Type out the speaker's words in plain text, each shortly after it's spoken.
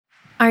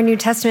Our New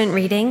Testament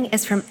reading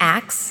is from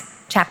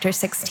Acts chapter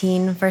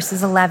 16,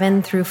 verses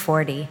 11 through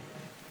 40.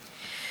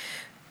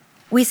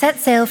 We set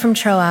sail from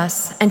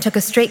Troas and took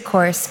a straight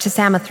course to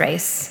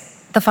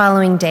Samothrace, the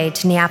following day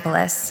to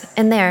Neapolis,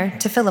 and there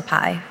to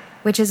Philippi,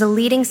 which is a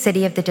leading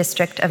city of the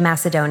district of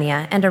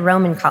Macedonia and a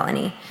Roman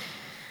colony.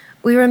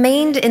 We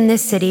remained in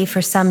this city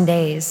for some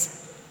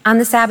days. On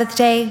the Sabbath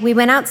day, we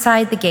went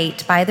outside the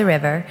gate by the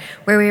river,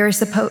 where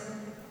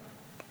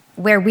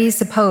we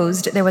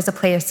supposed there was a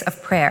place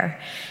of prayer,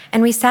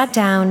 and we sat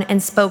down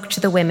and spoke to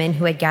the women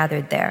who had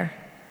gathered there.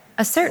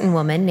 A certain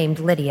woman named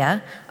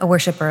Lydia, a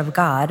worshiper of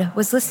God,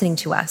 was listening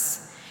to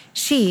us.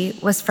 She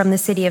was from the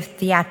city of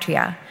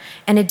Thyatira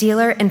and a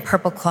dealer in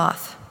purple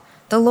cloth.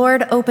 The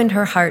Lord opened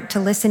her heart to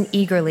listen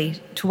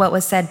eagerly to what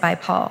was said by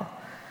Paul.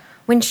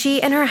 When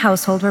she and her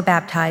household were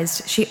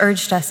baptized, she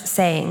urged us,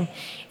 saying,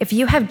 "If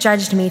you have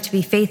judged me to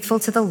be faithful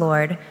to the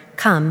Lord,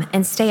 come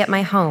and stay at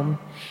my home."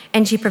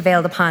 And she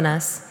prevailed upon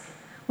us.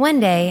 One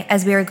day,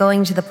 as we were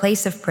going to the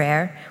place of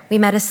prayer, we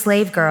met a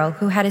slave girl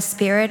who had a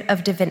spirit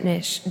of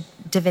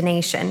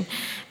divination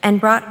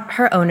and brought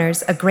her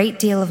owners a great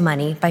deal of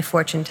money by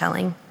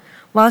fortune-telling.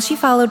 While she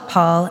followed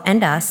Paul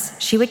and us,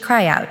 she would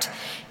cry out,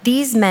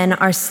 "These men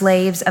are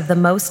slaves of the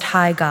Most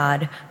High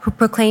God, who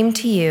proclaim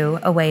to you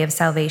a way of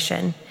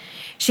salvation."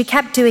 She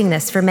kept doing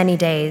this for many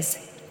days,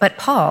 but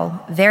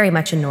Paul, very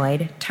much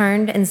annoyed,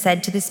 turned and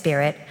said to the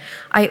spirit,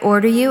 "I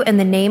order you in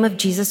the name of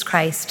Jesus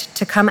Christ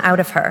to come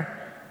out of her."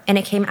 And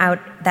it came out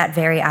that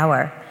very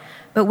hour.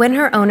 But when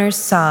her owners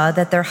saw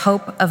that their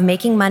hope of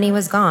making money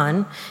was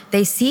gone,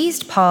 they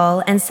seized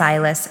Paul and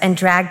Silas and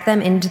dragged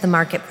them into the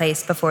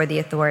marketplace before the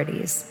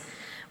authorities.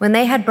 When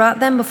they had brought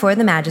them before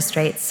the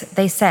magistrates,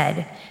 they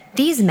said,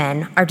 "These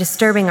men are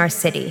disturbing our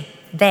city.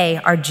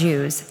 They are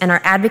Jews and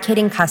are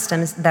advocating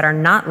customs that are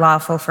not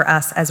lawful for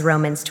us as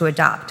Romans to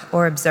adopt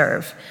or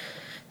observe."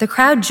 The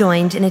crowd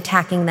joined in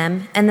attacking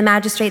them, and the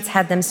magistrates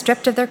had them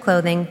stripped of their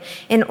clothing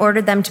and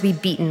ordered them to be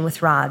beaten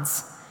with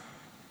rods.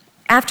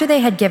 After they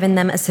had given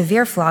them a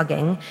severe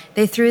flogging,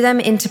 they threw them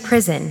into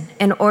prison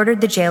and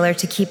ordered the jailer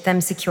to keep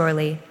them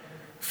securely.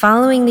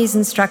 Following these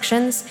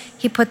instructions,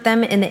 he put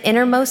them in the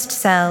innermost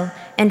cell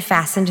and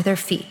fastened their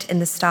feet in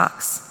the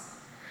stocks.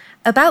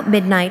 About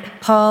midnight,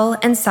 Paul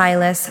and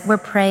Silas were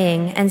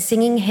praying and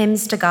singing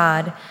hymns to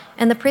God,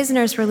 and the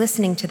prisoners were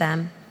listening to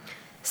them.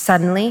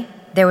 Suddenly,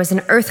 there was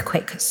an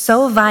earthquake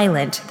so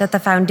violent that the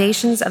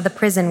foundations of the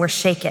prison were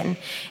shaken,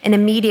 and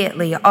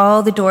immediately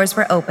all the doors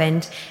were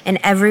opened and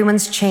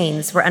everyone's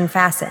chains were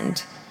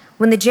unfastened.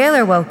 When the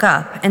jailer woke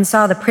up and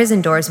saw the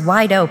prison doors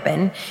wide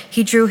open,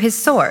 he drew his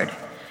sword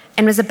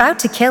and was about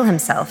to kill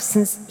himself,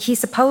 since he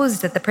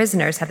supposed that the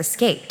prisoners had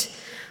escaped.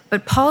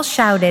 But Paul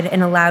shouted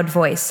in a loud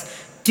voice,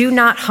 "Do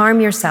not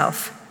harm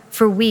yourself,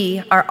 for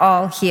we are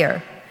all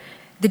here."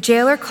 The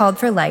jailer called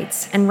for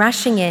lights, and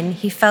rushing in,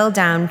 he fell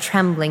down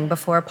trembling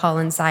before Paul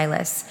and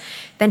Silas.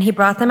 Then he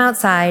brought them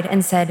outside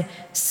and said,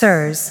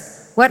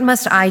 "Sirs, what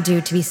must I do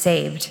to be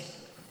saved?"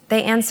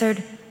 They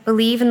answered,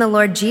 "Believe in the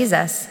Lord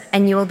Jesus,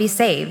 and you will be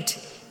saved,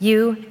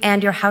 you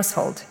and your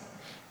household."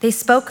 They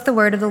spoke the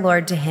word of the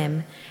Lord to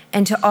him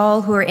and to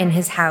all who were in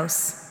his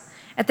house.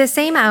 At the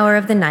same hour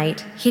of the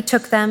night, he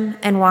took them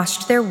and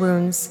washed their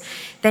wounds.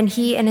 Then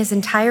he and his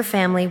entire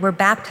family were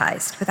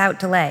baptized without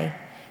delay.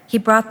 He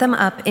brought them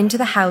up into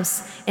the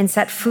house and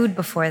set food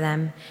before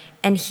them,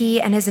 and he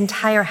and his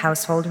entire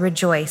household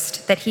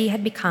rejoiced that he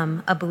had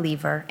become a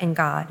believer in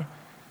God.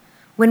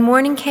 When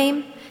morning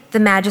came, the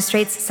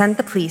magistrates sent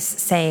the police,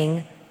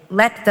 saying,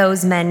 "Let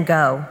those men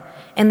go."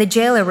 And the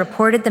jailer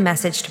reported the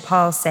message to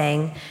Paul,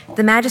 saying,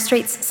 "The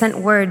magistrates sent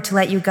word to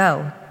let you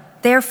go.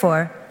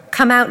 Therefore,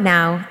 come out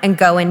now and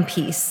go in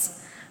peace."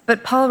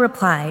 But Paul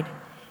replied,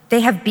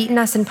 "They have beaten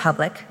us in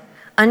public,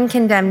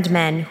 uncondemned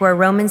men who are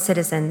Roman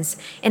citizens,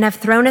 and have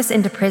thrown us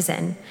into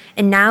prison,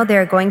 and now they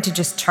are going to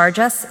just charge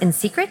us in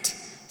secret?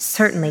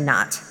 Certainly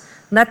not.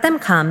 Let them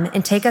come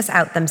and take us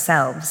out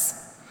themselves."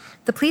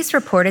 The police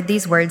reported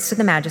these words to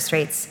the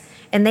magistrates,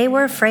 and they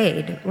were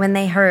afraid when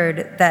they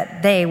heard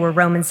that they were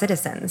Roman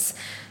citizens.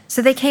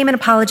 So they came and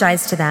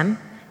apologized to them,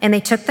 and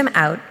they took them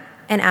out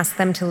and asked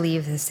them to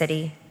leave the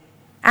city.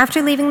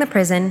 After leaving the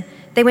prison,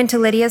 they went to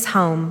Lydia's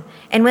home,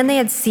 and when they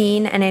had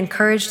seen and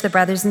encouraged the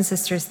brothers and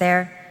sisters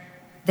there,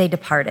 they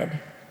departed.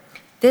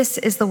 This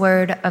is the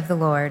word of the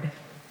Lord.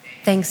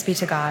 Thanks be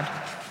to God.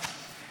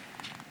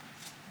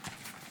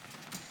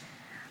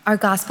 Our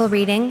gospel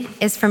reading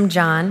is from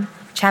John,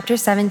 chapter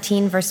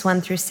 17, verse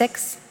 1 through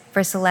 6,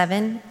 verse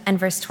 11, and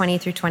verse 20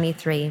 through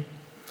 23.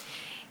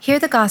 Hear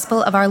the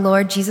gospel of our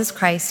Lord Jesus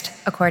Christ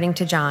according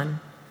to John.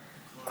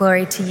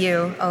 Glory to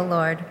you, O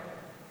Lord.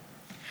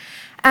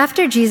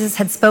 After Jesus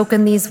had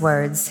spoken these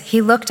words, he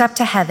looked up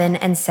to heaven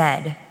and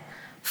said,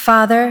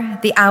 "Father,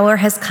 the hour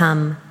has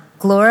come.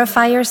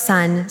 Glorify your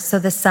Son, so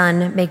the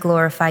Son may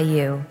glorify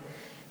you.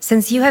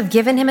 Since you have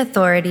given him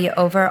authority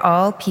over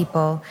all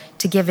people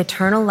to give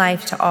eternal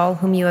life to all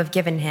whom you have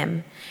given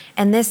him,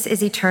 and this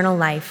is eternal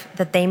life,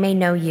 that they may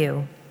know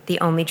you, the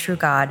only true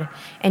God,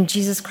 and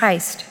Jesus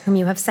Christ, whom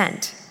you have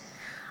sent.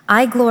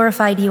 I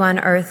glorified you on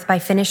earth by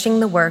finishing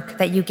the work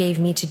that you gave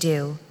me to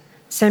do.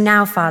 So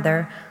now,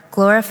 Father,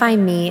 glorify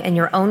me in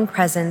your own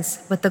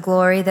presence with the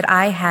glory that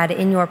I had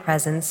in your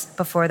presence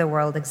before the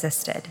world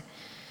existed.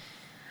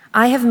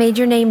 I have made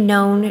your name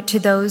known to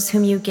those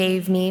whom you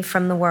gave me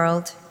from the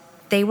world.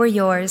 They were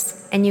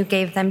yours, and you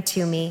gave them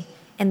to me,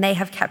 and they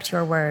have kept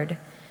your word.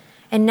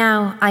 And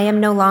now I am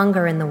no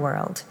longer in the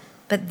world,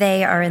 but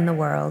they are in the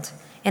world,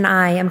 and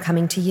I am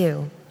coming to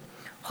you.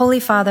 Holy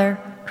Father,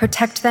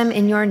 protect them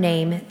in your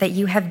name that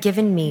you have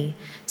given me,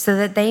 so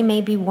that they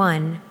may be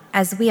one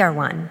as we are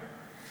one.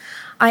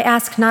 I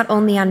ask not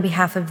only on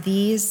behalf of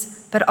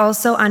these, but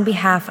also on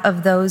behalf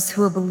of those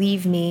who will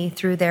believe me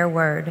through their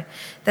word,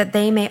 that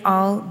they may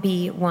all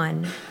be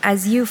one.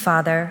 As you,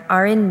 Father,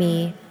 are in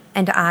me,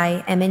 and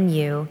I am in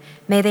you,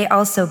 may they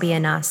also be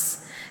in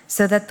us,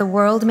 so that the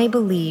world may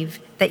believe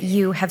that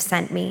you have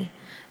sent me.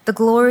 The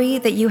glory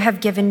that you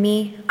have given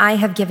me, I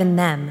have given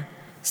them,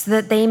 so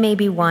that they may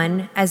be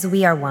one as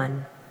we are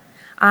one.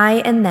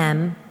 I in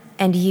them,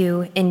 and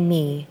you in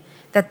me,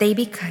 that they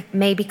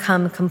may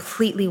become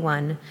completely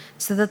one,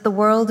 so that the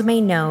world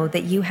may know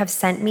that you have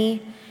sent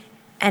me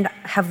and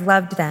have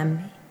loved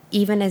them,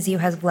 even as you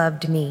have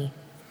loved me.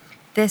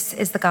 This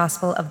is the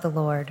gospel of the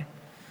Lord.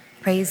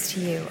 Praise to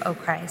you, O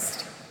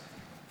Christ.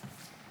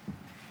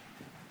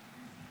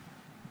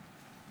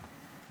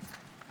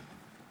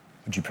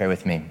 Would you pray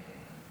with me?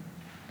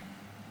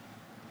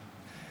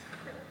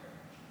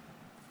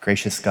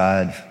 Gracious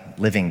God,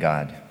 living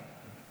God,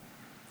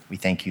 we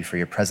thank you for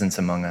your presence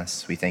among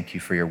us. We thank you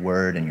for your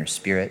word and your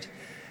spirit.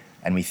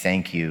 And we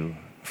thank you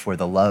for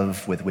the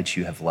love with which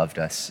you have loved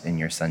us in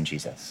your Son,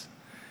 Jesus.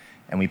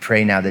 And we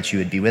pray now that you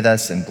would be with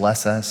us and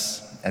bless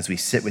us as we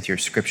sit with your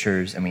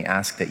scriptures, and we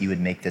ask that you would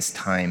make this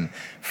time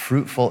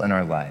fruitful in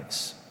our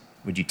lives.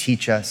 Would you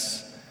teach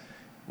us?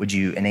 Would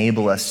you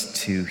enable us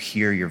to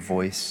hear your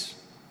voice?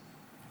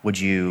 Would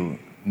you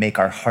make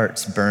our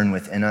hearts burn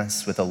within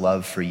us with a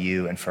love for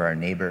you and for our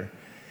neighbor?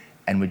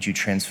 And would you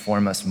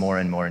transform us more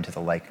and more into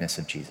the likeness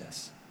of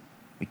Jesus?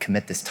 We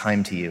commit this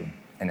time to you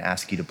and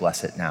ask you to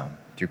bless it now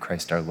through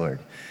Christ our Lord.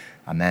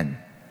 Amen.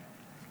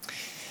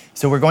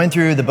 So we're going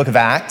through the book of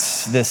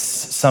Acts this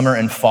summer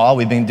and fall.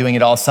 We've been doing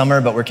it all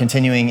summer, but we're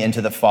continuing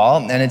into the fall.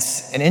 And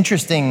it's an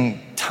interesting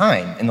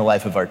time in the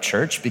life of our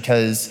church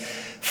because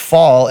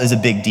fall is a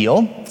big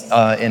deal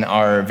in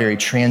our very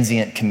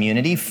transient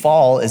community.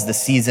 Fall is the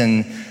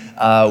season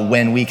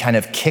when we kind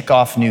of kick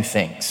off new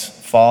things.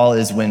 Fall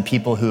is when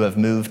people who have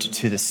moved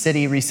to the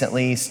city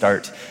recently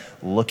start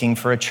looking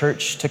for a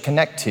church to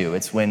connect to.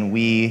 It's when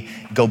we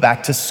go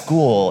back to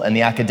school and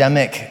the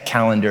academic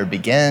calendar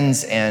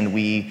begins and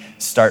we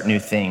start new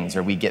things,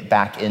 or we get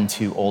back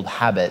into old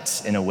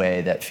habits in a way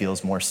that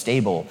feels more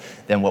stable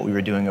than what we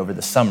were doing over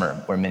the summer,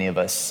 where many of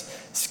us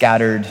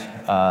scattered,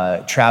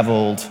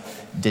 traveled,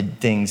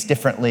 did things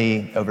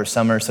differently over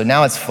summer. So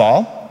now it's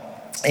fall.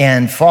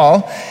 And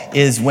fall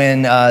is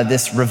when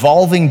this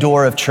revolving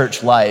door of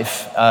church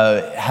life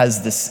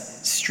has this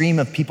stream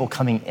of people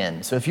coming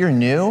in. So if you're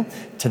new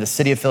to the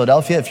city of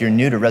Philadelphia, if you're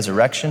new to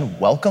Resurrection,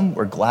 welcome.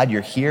 We're glad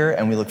you're here,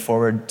 and we look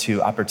forward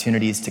to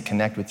opportunities to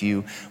connect with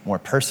you more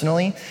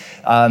personally.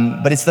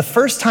 But it's the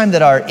first time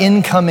that our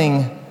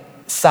incoming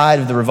side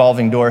of the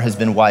revolving door has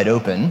been wide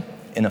open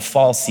in a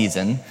fall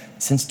season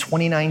since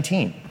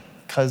 2019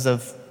 because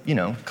of,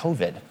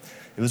 COVID.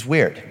 It was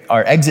weird.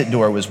 Our exit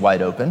door was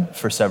wide open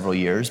for several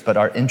years, but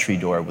our entry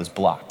door was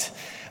blocked.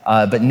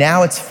 But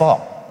now it's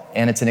fall,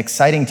 and it's an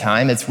exciting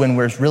time. It's when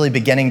we're really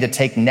beginning to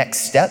take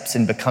next steps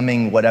in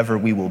becoming whatever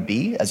we will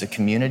be as a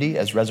community,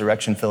 as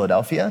Resurrection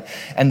Philadelphia.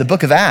 And the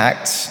book of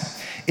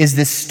Acts is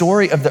this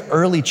story of the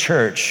early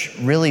church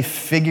really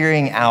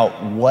figuring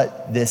out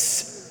what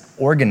this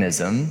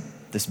organism,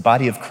 this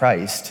body of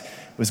Christ,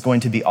 was going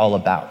to be all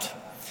about.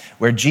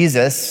 Where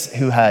Jesus,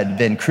 who had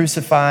been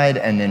crucified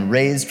and then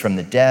raised from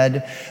the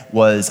dead,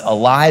 was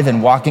alive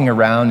and walking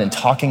around and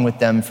talking with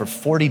them for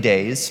 40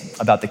 days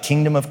about the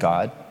kingdom of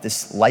God,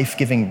 this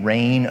life-giving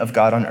reign of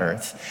God on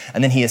earth.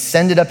 And then he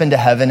ascended up into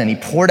heaven and he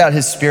poured out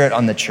his spirit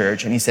on the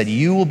church, and he said,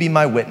 "You will be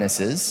my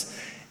witnesses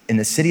in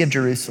the city of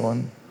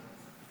Jerusalem,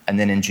 and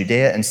then in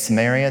Judea and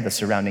Samaria, the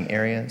surrounding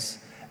areas,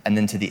 and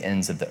then to the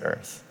ends of the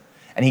earth."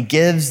 And he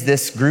gives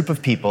this group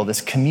of people, this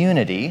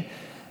community,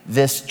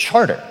 this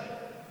charter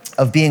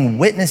of being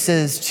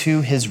witnesses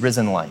to his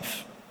risen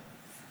life,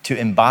 to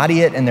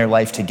embody it in their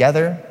life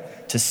together,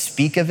 to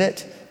speak of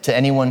it to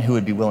anyone who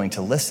would be willing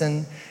to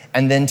listen,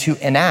 and then to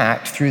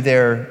enact through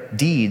their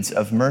deeds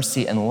of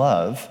mercy and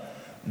love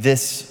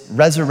this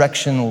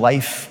resurrection,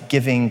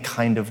 life-giving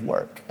kind of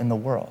work in the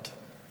world.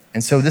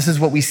 And so this is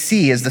what we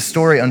see as the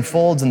story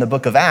unfolds in the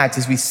book of Acts,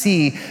 as we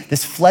see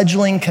this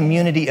fledgling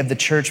community of the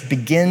church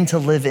begin to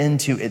live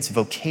into its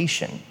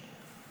vocation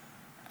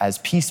as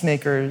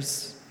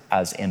peacemakers,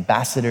 as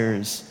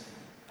ambassadors,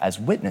 as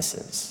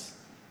witnesses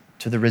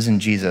to the risen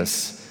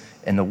Jesus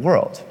in the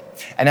world.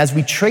 And as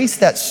we trace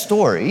that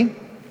story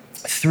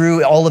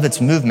through all of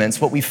its movements,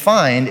 what we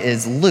find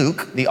is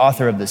Luke, the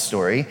author of this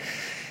story,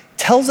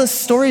 tells us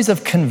stories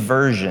of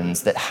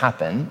conversions that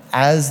happen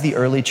as the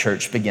early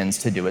church begins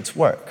to do its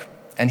work.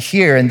 And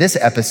here in this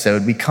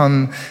episode, we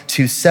come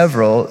to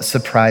several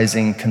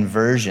surprising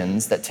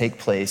conversions that take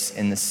place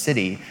in the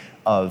city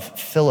of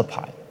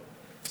Philippi.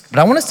 But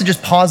I want us to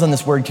just pause on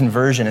this word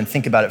conversion and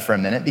think about it for a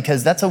minute,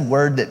 because that's a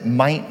word that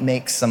might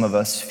make some of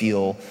us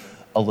feel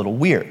a little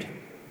weird.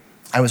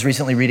 I was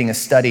recently reading a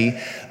study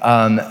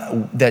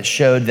that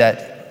showed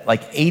that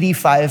like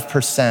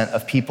 85%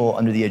 of people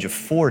under the age of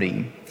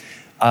 40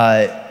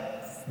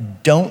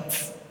 don't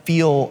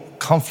feel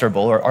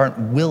comfortable or aren't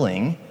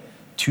willing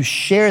to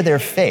share their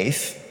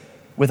faith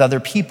with other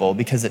people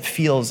because it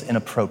feels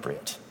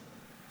inappropriate.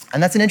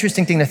 And that's an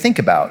interesting thing to think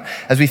about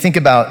as we think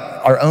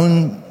about our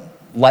own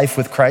life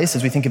with Christ,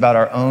 as we think about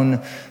our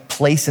own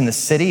place in the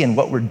city and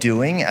what we're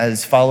doing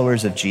as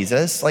followers of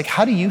Jesus. Like,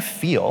 how do you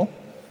feel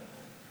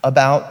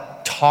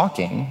about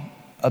talking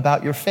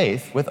about your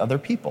faith with other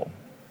people?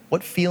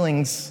 What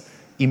feelings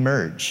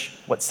emerge?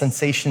 What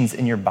sensations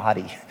in your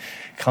body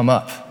come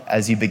up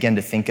as you begin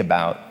to think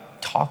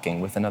about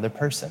talking with another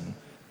person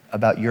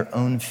about your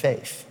own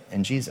faith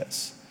in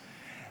Jesus?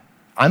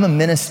 I'm a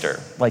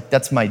minister, like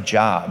that's my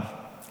job,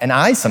 and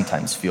I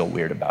sometimes feel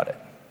weird about it.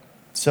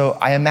 So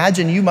I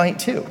imagine you might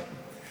too.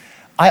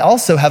 I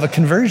also have a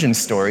conversion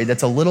story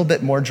that's a little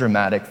bit more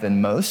dramatic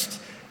than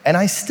most, and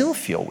I still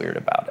feel weird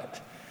about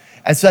it.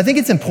 And so I think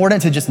it's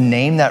important to just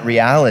name that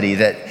reality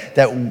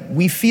that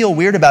we feel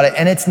weird about it,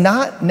 and it's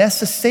not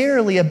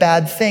necessarily a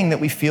bad thing that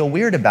we feel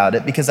weird about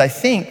it, because I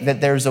think that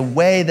there's a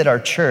way that our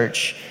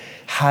church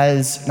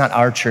has, not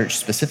our church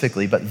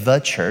specifically, but the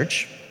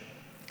church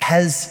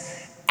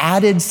has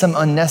added some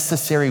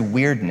unnecessary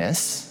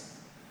weirdness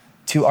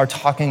to our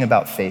talking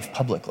about faith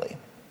publicly.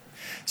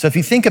 So if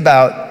you think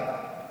about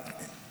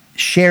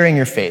sharing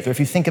your faith, or if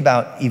you think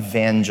about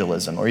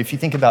evangelism, or if you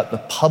think about the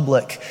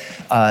public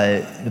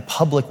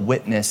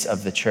witness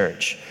of the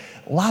church,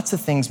 lots of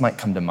things might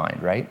come to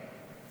mind, right?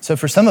 So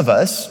for some of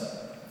us,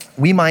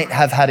 we might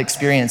have had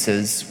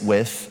experiences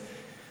with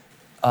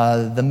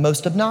the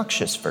most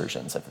obnoxious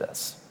versions of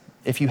this.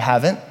 If you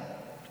haven't,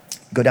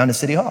 go down to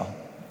City Hall.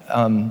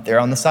 They're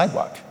on the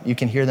sidewalk. You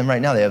can hear them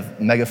right now. They have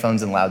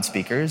megaphones and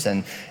loudspeakers,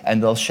 and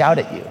they'll shout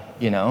at you,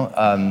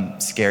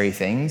 scary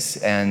things,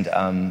 and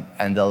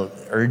they'll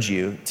urge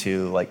you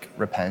to like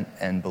repent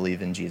and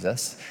believe in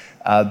Jesus.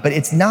 But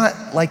it's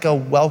not like a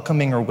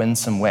welcoming or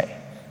winsome way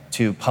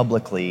to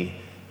publicly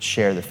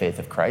share the faith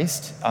of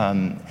Christ.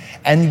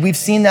 And we've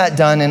seen that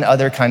done in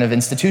other kind of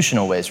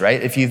institutional ways,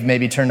 right? If you've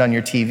maybe turned on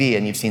your TV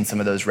and you've seen some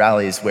of those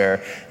rallies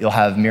where you'll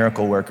have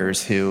miracle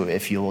workers who,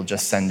 if you'll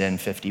just send in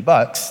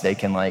 $50, they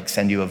can like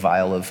send you a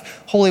vial of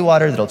holy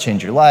water that'll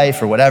change your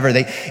life or whatever.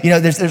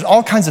 There's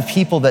all kinds of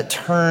people that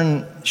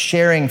turn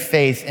sharing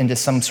faith into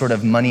some sort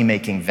of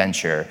money-making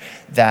venture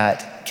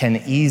that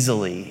can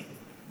easily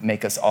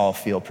make us all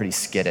feel pretty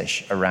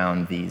skittish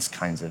around these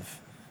kinds of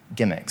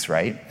gimmicks,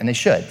 right? And they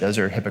should. Those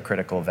are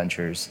hypocritical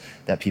ventures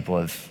that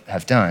people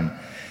have done.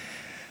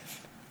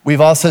 We've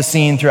also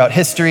seen throughout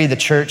history the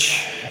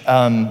church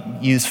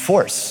use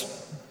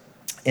force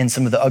in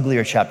some of the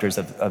uglier chapters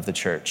of the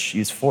church,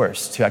 use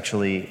force to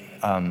actually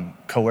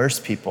coerce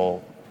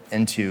people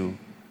into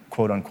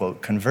quote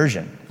unquote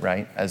conversion,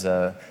 right? As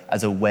a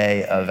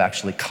way of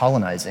actually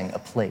colonizing a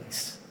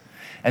place.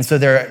 And so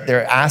there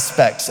are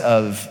aspects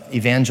of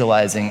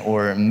evangelizing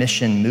or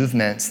mission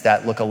movements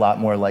that look a lot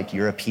more like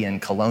European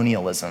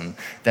colonialism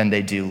than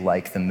they do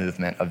like the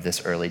movement of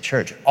this early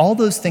church. All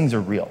those things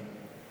are real.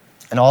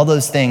 And all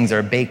those things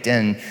are baked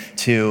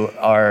into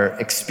our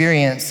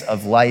experience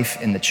of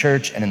life in the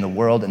church and in the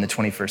world in the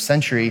 21st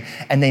century.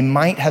 And they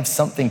might have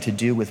something to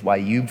do with why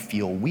you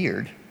feel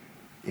weird,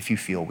 if you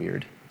feel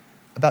weird,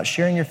 about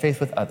sharing your faith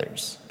with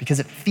others. Because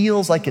it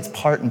feels like it's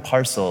part and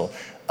parcel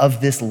of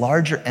this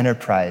larger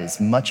enterprise,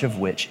 much of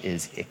which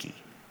is icky.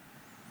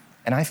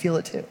 And I feel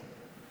it too.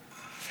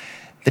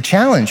 The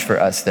challenge for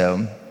us,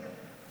 though,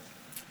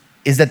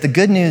 is that the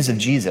good news of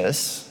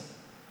Jesus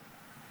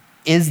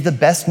is the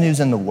best news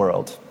in the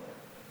world.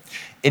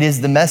 It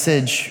is the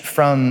message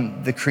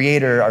from the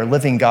Creator, our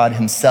living God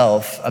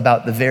himself,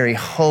 about the very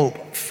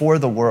hope for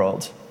the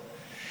world.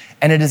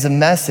 And it is a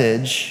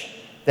message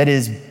that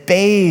is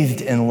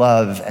bathed in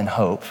love and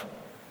hope.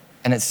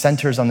 And it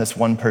centers on this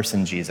one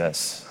person,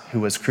 Jesus, who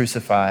was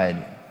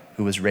crucified,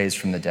 who was raised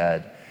from the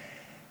dead,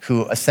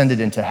 who ascended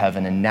into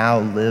heaven and now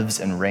lives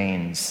and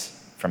reigns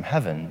from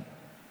heaven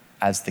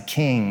as the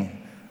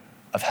King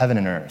of heaven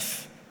and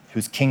earth,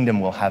 whose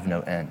kingdom will have no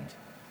end.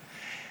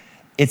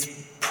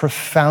 It's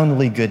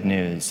profoundly good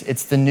news.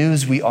 It's the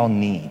news we all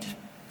need.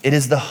 It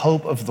is the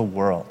hope of the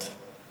world.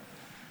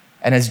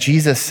 And as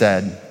Jesus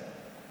said,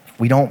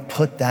 we don't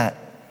put that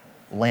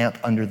lamp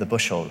under the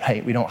bushel,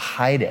 right? We don't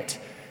hide it,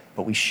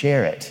 but we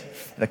share it.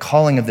 The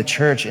calling of the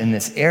church in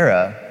this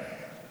era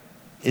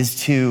is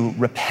to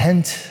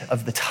repent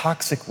of the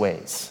toxic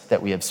ways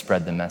that we have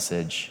spread the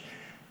message,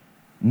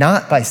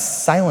 not by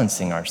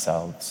silencing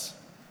ourselves,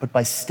 but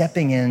by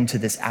stepping into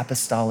this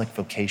apostolic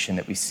vocation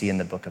that we see in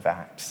the book of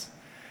Acts,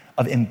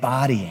 of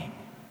embodying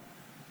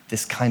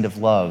this kind of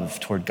love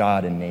toward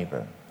God and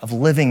neighbor, of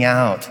living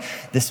out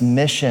this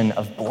mission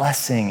of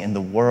blessing in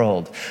the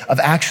world, of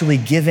actually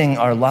giving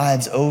our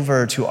lives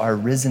over to our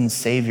risen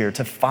Savior,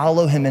 to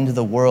follow him into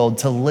the world,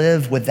 to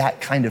live with that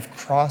kind of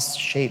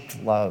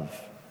cross-shaped love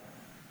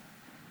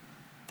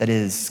that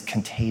is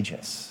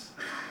contagious,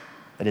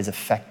 that is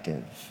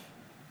effective,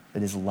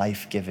 that is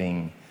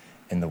life-giving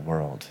in the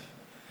world.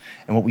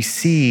 And what we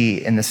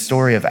see in the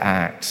story of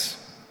Acts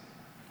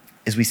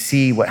is we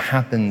see what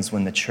happens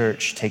when the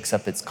church takes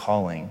up its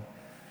calling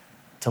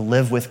to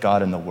live with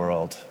God in the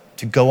world,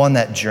 to go on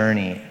that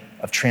journey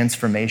of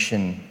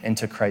transformation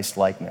into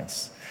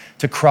Christ-likeness,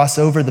 to cross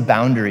over the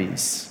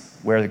boundaries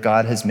where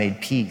God has made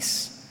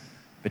peace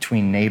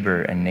between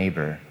neighbor and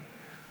neighbor,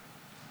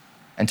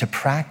 and to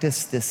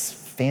practice this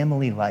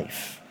family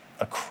life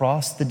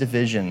across the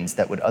divisions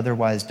that would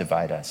otherwise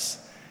divide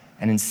us,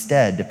 and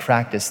instead to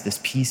practice this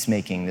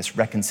peacemaking, this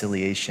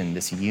reconciliation,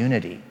 this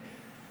unity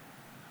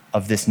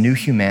of this new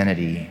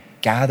humanity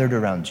gathered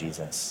around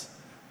Jesus,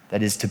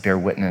 that is to bear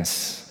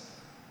witness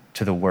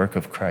to the work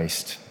of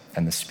Christ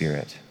and the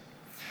Spirit.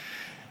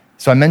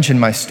 So I mentioned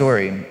my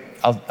story.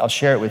 I'll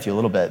share it with you a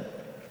little bit.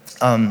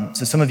 So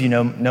some of you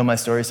know my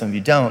story, some of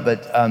you don't,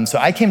 but so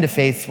I came to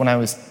faith when I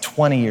was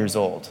 20 years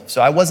old.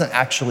 So I wasn't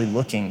actually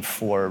looking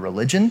for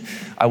religion.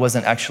 I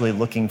wasn't actually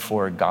looking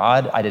for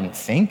God, I didn't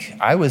think.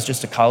 I was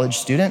just a college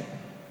student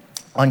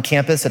on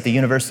campus at the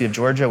University of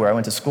Georgia where I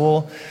went to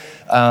school.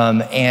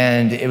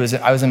 And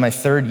I was in my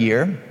third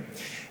year,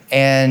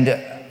 and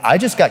I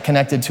just got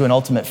connected to an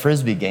ultimate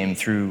Frisbee game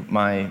through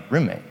my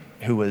roommate,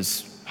 who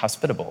was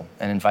hospitable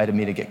and invited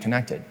me to get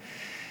connected.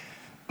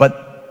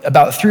 But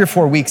about 3 or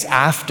 4 weeks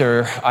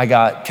after I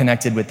got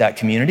connected with that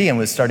community and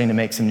was starting to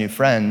make some new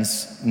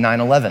friends,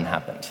 9/11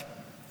 happened.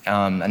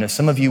 I know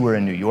some of you were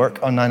in New York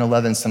on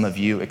 9/11. Some of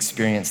you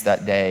experienced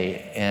that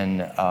day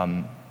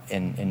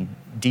in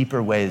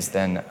deeper ways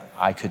than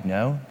I could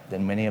know,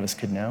 than many of us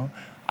could know.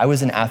 I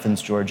was in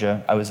Athens,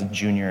 Georgia. I was a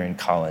junior in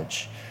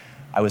college.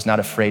 I was not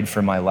afraid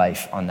for my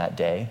life on that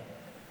day,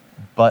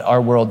 but our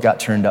world got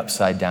turned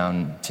upside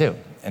down too,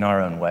 in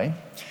our own way.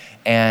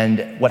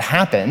 And what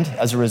happened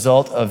as a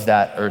result of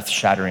that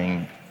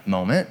earth-shattering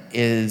moment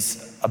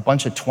is a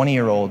bunch of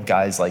 20-year-old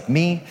guys like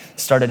me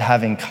started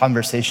having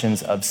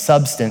conversations of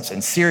substance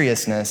and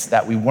seriousness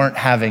that we weren't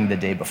having the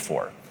day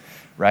before,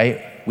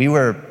 right? We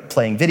were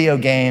playing video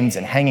games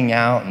and hanging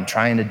out and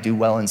trying to do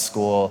well in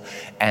school,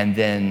 and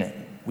then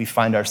we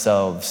find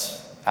ourselves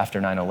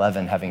after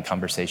 9/11 having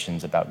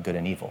conversations about good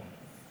and evil,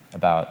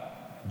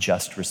 about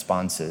just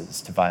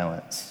responses to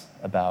violence,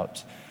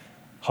 about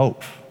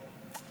hope.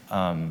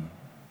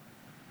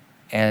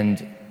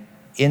 And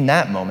in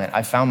that moment,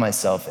 I found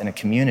myself in a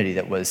community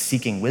that was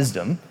seeking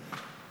wisdom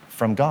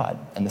from God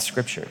and the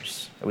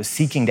scriptures. It was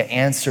seeking to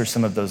answer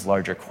some of those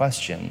larger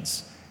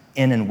questions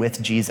in and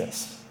with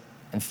Jesus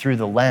and through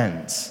the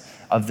lens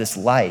of this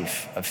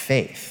life of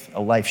faith,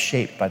 a life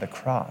shaped by the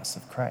cross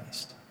of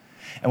Christ.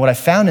 And what I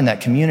found in that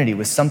community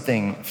was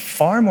something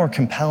far more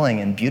compelling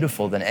and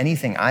beautiful than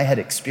anything I had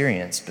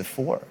experienced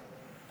before.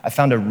 I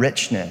found a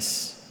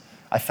richness,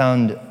 I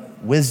found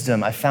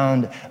wisdom, I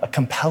found a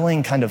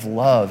compelling kind of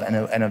love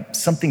and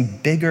something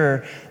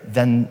bigger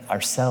than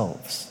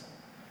ourselves.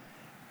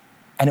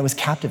 And it was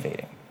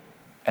captivating,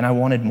 and I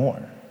wanted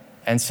more.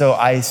 And so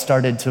I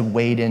started to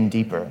wade in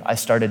deeper. I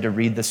started to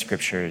read the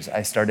scriptures.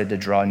 I started to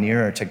draw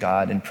nearer to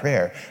God in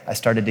prayer. I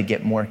started to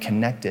get more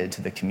connected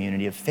to the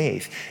community of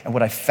faith. And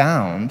what I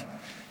found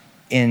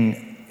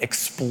in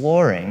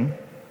exploring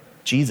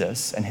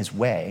Jesus and his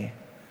way,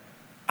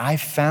 I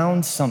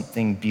found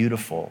something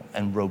beautiful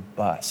and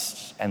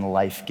robust and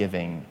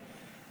life-giving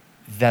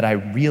that I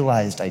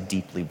realized I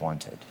deeply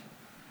wanted.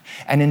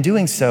 And in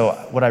doing so,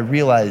 what I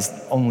realized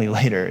only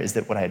later is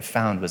that what I had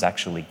found was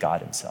actually God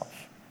himself.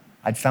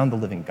 I'd found the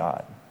living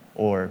God,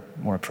 or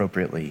more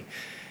appropriately,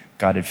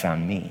 God had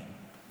found me.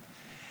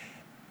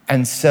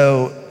 And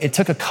so it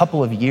took a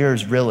couple of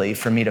years really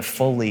for me to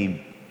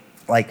fully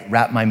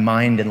wrap my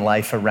mind and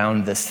life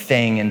around this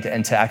thing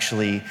and to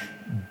actually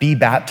be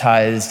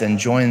baptized and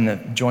join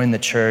the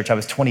church. I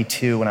was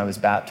 22 when I was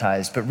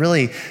baptized, but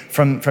really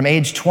from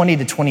age 20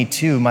 to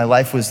 22, my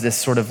life was this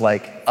sort of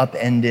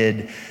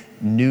upended,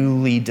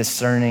 newly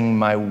discerning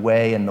my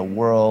way in the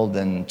world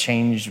and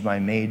changed my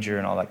major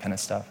and all that kind of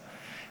stuff.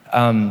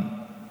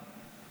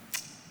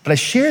 But I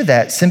share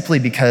that simply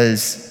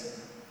because,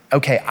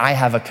 I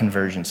have a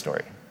conversion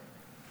story.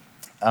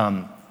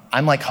 I'm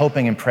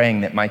hoping and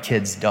praying that my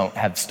kids don't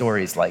have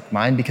stories like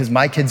mine, because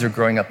my kids are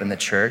growing up in the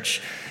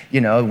church.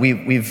 You know,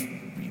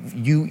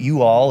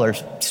 you all are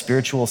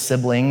spiritual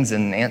siblings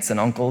and aunts and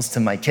uncles to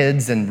my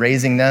kids, and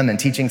raising them and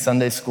teaching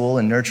Sunday school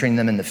and nurturing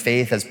them in the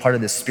faith as part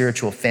of this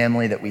spiritual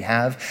family that we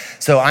have.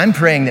 So I'm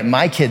praying that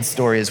my kid's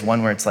story is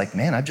one where it's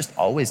man, I've just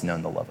always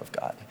known the love of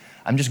God.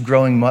 I'm just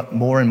growing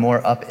more and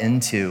more up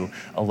into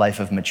a life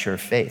of mature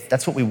faith.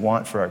 That's what we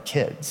want for our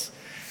kids.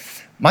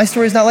 My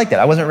story is not like that.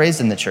 I wasn't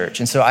raised in the church,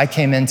 and so I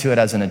came into it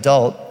as an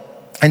adult.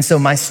 And so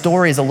my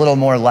story is a little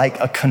more like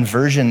a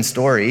conversion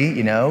story,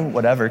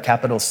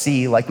 capital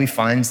C, like we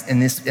find in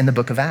the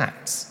book of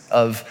Acts,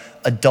 of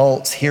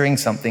adults hearing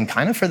something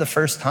kind of for the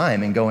first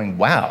time and going,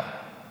 wow,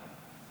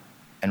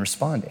 and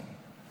responding.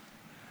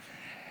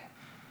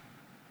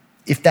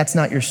 If that's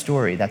not your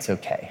story, that's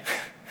okay.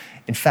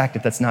 In fact,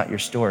 if that's not your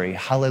story,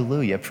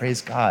 hallelujah,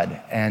 praise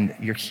God. And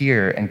you're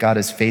here, and God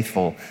is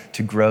faithful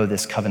to grow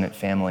this covenant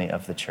family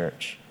of the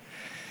church.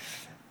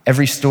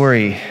 Every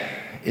story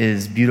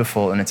is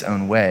beautiful in its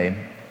own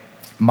way.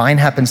 Mine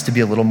happens to be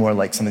a little more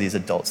like some of these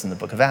adults in the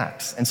book of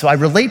Acts. And so I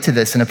relate to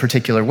this in a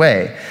particular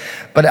way.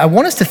 But I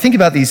want us to think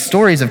about these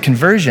stories of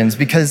conversions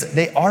because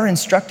they are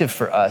instructive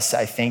for us,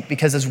 I think,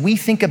 because as we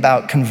think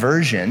about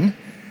conversion,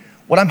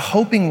 what I'm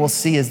hoping we'll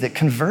see is that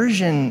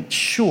conversion,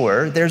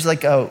 sure, there's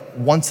like a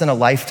once in a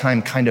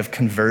lifetime kind of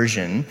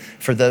conversion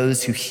for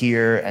those who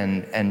hear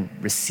and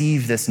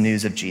receive this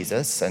news of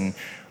Jesus and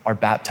are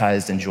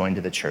baptized and joined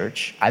to the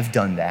church. I've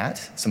done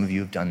that. Some of you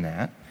have done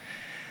that.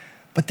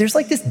 But there's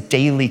like this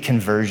daily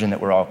conversion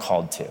that we're all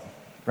called to,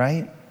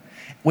 right?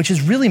 Which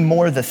is really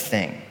more the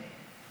thing.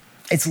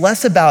 It's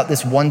less about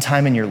this one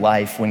time in your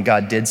life when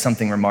God did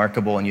something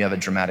remarkable and you have a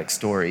dramatic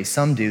story.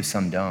 Some do,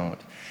 some don't.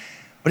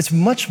 But it's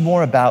much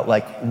more about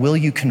like, will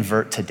you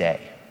convert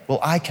today? Will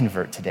I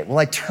convert today? Will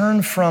I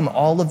turn from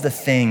all of the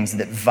things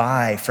that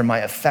vie for my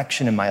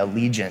affection and my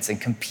allegiance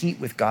and compete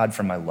with God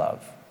for my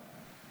love?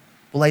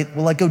 Will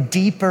I go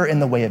deeper in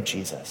the way of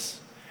Jesus?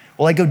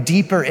 Will I go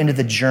deeper into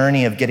the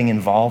journey of getting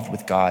involved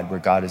with God where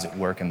God is at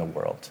work in the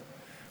world?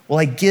 Will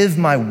I give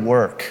my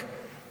work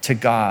to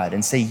God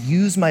and say,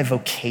 use my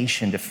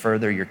vocation to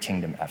further your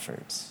kingdom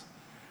efforts?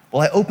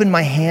 Will I open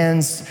my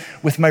hands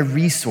with my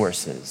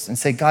resources and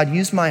say, God,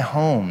 use my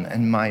home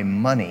and my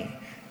money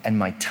and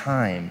my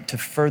time to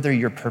further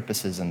your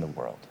purposes in the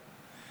world?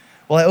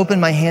 Will I open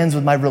my hands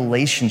with my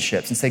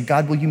relationships and say,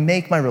 God, will you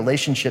make my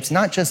relationships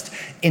not just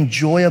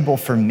enjoyable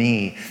for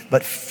me,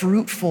 but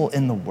fruitful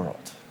in the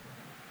world?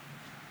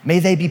 May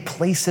they be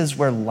places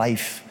where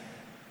life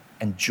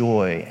and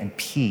joy and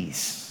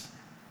peace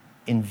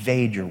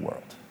invade your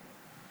world.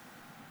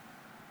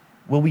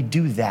 Will we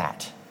do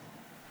that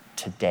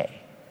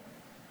today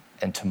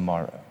and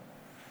tomorrow?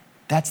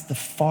 That's the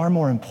far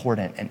more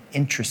important and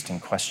interesting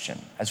question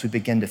as we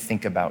begin to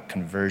think about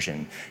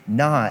conversion.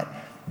 Not,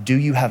 do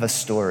you have a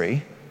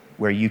story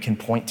where you can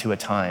point to a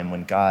time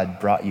when God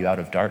brought you out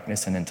of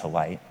darkness and into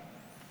light?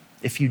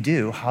 If you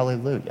do,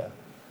 hallelujah.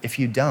 If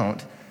you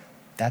don't,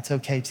 that's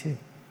okay too.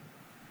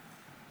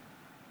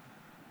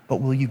 But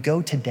will you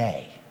go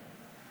today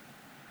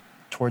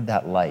toward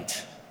that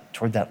light,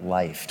 toward that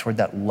life, toward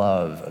that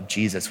love of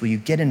Jesus? Will you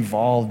get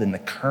involved in the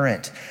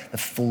current, the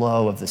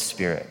flow of the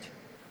Spirit?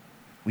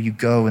 Will you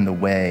go in the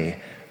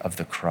way of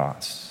the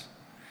cross?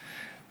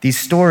 These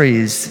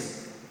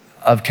stories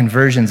of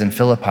conversions in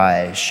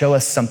Philippi show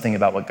us something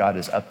about what God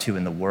is up to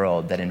in the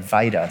world that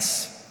invite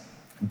us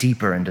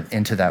deeper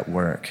into that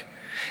work.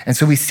 And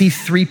so we see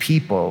three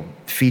people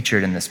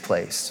featured in this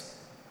place.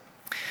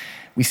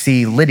 We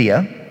see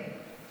Lydia,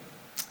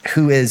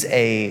 who is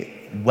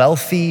a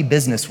wealthy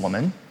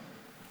businesswoman.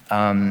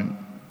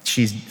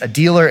 She's a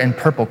dealer in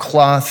purple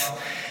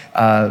cloth,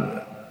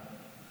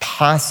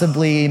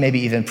 possibly, maybe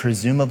even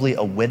presumably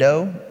a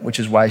widow, which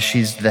is why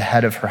she's the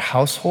head of her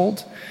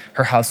household.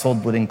 Her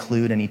household would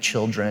include any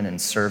children and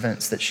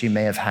servants that she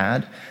may have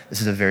had.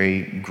 This is a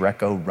very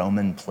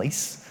Greco-Roman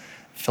place,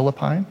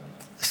 Philippi.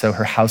 So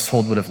her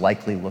household would have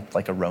likely looked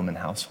like a Roman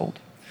household.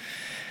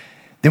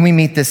 Then we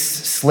meet this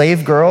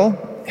slave girl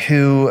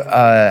who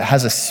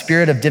has a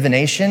spirit of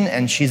divination,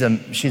 and she's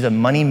a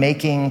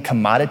money-making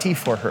commodity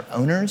for her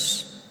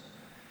owners.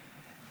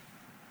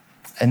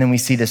 And then we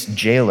see this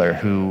jailer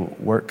who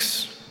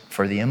works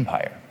for the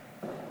empire.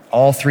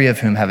 All three of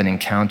whom have an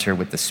encounter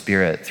with the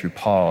Spirit through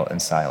Paul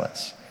and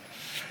Silas.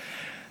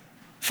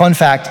 Fun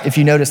fact, if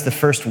you notice, the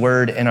first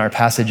word in our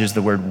passage is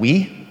the word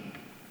we.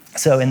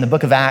 So in the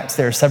book of Acts,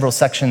 there are several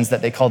sections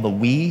that they call the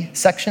we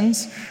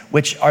sections,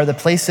 which are the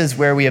places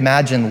where we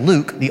imagine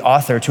Luke, the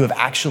author, to have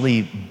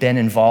actually been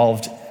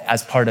involved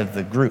as part of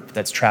the group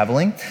that's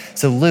traveling.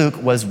 So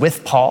Luke was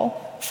with Paul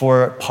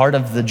for part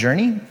of the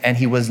journey, and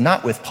he was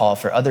not with Paul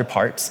for other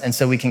parts. And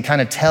so we can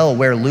kind of tell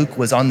where Luke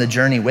was on the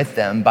journey with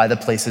them by the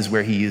places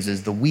where he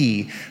uses the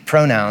we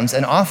pronouns.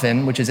 And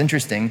often, which is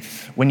interesting,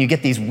 when you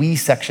get these we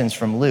sections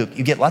from Luke,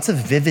 you get lots of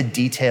vivid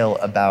detail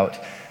about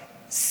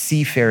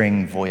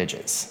seafaring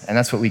voyages. And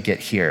that's what we get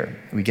here.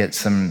 We get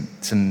some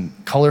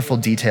colorful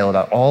detail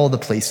about all the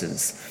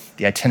places,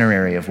 the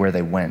itinerary of where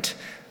they went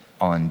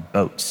on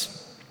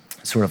boats,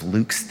 sort of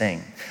Luke's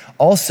thing.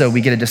 Also,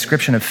 we get a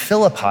description of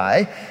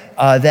Philippi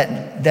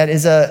that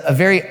is a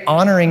very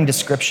honoring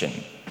description.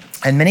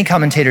 And many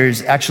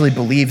commentators actually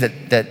believe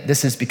that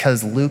this is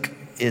because Luke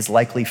is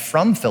likely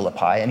from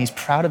Philippi and he's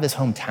proud of his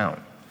hometown.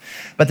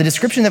 But the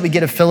description that we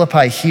get of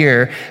Philippi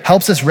here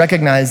helps us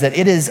recognize that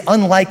it is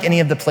unlike any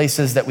of the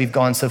places that we've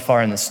gone so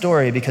far in the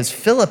story, because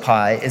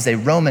Philippi is a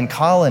Roman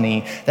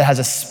colony that has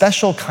a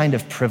special kind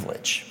of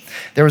privilege.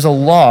 There was a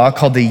law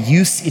called the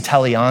Jus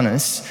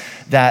Italianus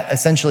that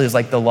essentially is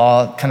like the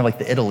law, kind of like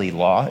the Italy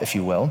law, if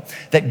you will,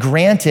 that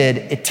granted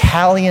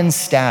Italian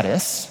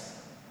status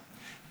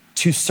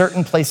to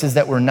certain places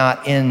that were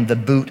not in the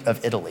boot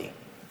of Italy.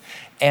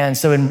 And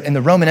so in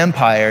the Roman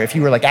Empire, if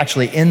you were like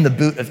actually in the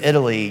boot of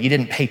Italy, you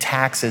didn't pay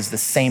taxes the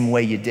same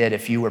way you did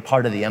if you were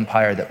part of the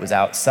empire that was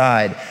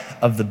outside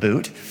of the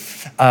boot.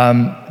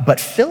 But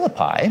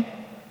Philippi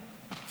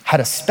had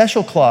a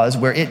special clause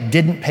where it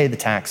didn't pay the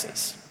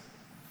taxes.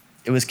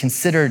 It was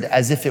considered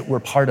as if it were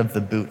part of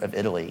the boot of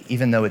Italy,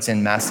 even though it's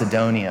in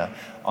Macedonia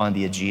on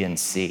the Aegean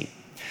Sea.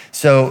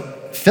 So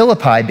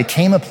Philippi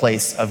became a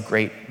place of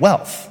great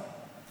wealth.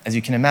 As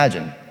you can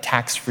imagine,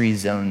 tax-free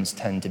zones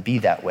tend to be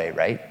that way,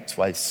 right? That's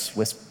why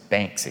Swiss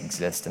banks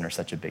exist and are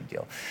such a big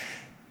deal.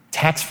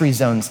 Tax-free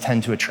zones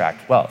tend to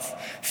attract wealth.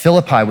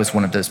 Philippi was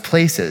one of those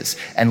places,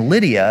 and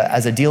Lydia,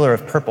 as a dealer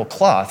of purple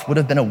cloth, would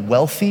have been a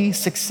wealthy,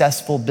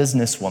 successful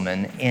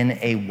businesswoman in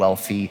a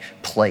wealthy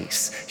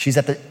place. She's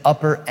at the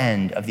upper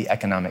end of the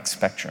economic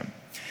spectrum.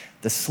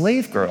 The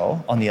slave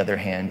girl, on the other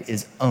hand,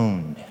 is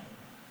owned.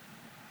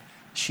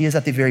 She is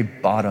at the very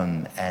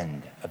bottom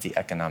end of the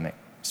economic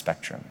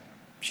spectrum.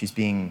 She's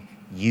being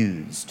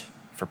used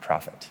for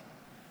profit.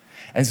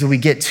 And so we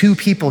get two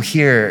people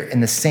here in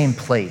the same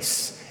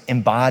place,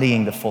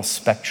 embodying the full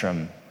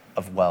spectrum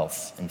of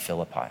wealth in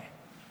Philippi.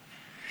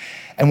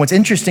 And what's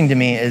interesting to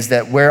me is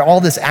that where all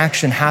this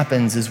action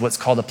happens is what's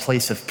called a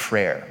place of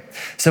prayer.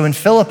 So in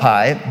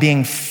Philippi,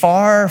 being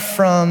far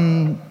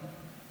from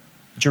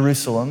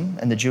Jerusalem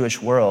and the Jewish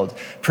world,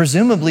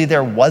 presumably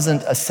there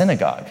wasn't a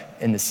synagogue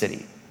in the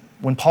city.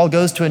 When Paul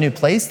goes to a new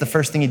place, the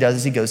first thing he does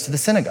is he goes to the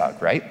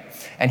synagogue, right?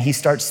 And he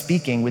starts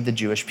speaking with the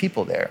Jewish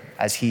people there,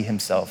 as he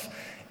himself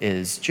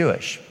is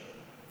Jewish.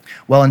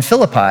 Well, in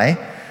Philippi,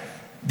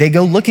 they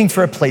go looking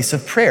for a place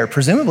of prayer,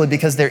 presumably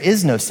because there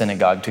is no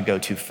synagogue to go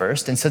to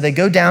first. And so they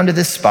go down to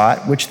this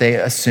spot, which they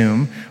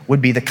assume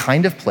would be the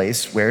kind of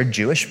place where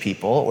Jewish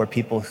people or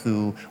people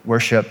who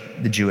worship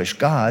the Jewish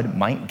God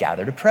might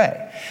gather to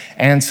pray.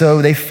 And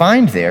so they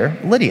find there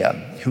Lydia,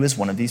 who is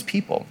one of these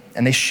people.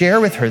 And they share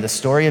with her the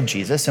story of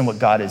Jesus and what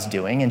God is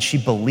doing, and she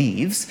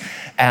believes.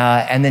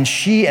 And then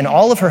she and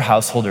all of her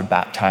household are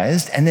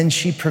baptized, and then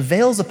she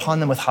prevails upon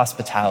them with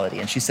hospitality.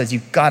 And she says,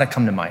 "You've got to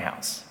come to my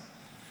house."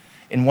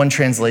 In one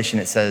translation,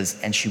 it says,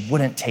 "and she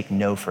wouldn't take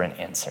no for an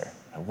answer."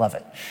 I love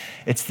it.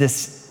 It's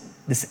this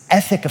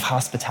ethic of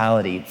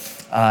hospitality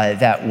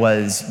that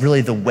was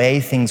really the way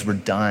things were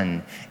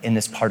done in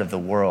this part of the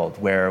world,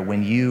 where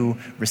when you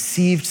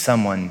received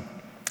someone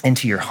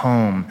into your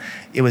home,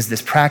 it was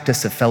this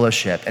practice of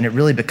fellowship, and it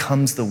really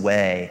becomes the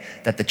way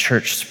that the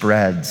church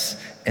spreads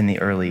in the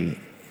early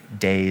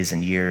days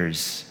and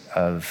years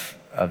of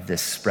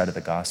this spread of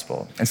the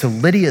gospel. And so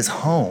Lydia's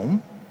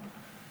home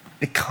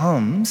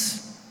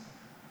becomes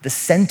the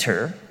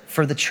center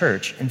for the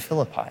church in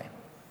Philippi.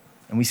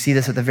 And we see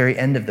this at the very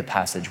end of the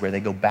passage where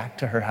they go back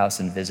to her house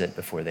and visit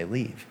before they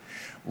leave.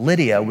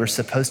 Lydia, we're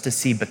supposed to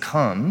see,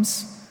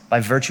 becomes,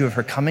 by virtue of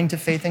her coming to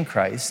faith in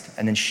Christ,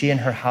 and then she and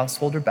her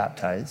household are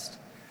baptized,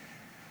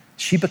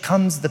 she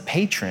becomes the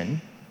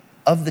patron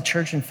of the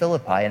church in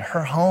Philippi, and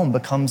her home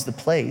becomes the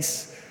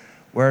place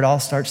where it all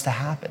starts to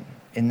happen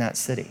in that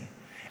city.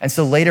 And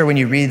so later when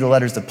you read the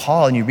letters of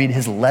Paul and you read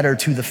his letter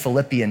to the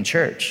Philippian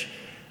church,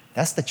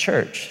 that's the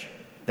church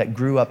that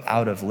grew up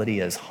out of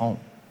Lydia's home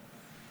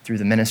through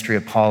the ministry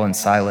of Paul and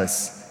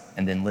Silas,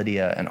 and then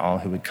Lydia and all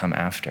who would come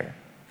after.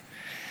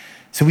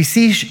 So we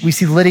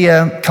see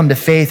Lydia come to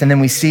faith, and then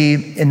we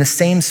see in the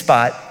same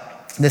spot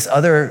this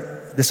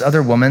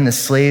other woman, this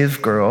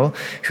slave girl,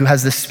 who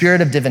has the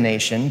spirit of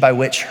divination by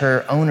which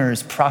her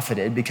owners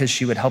profited because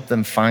she would help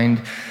them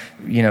find,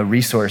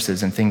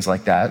 resources and things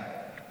like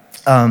that.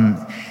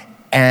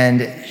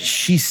 And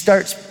she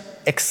starts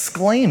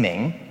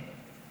exclaiming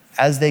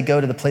as they go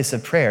to the place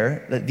of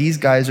prayer that these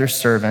guys are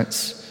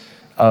servants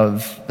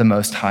of the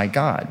Most High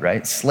God,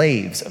 right?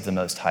 Slaves of the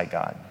Most High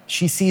God.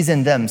 She sees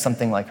in them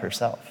something like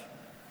herself.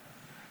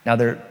 Now,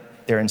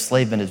 their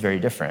enslavement is very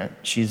different.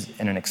 She's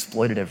in an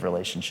exploitative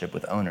relationship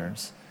with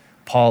owners.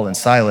 Paul and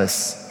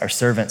Silas are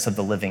servants of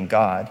the living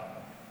God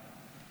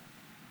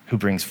who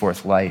brings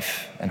forth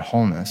life and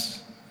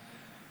wholeness.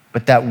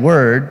 But that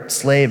word,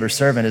 slave or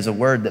servant, is a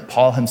word that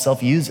Paul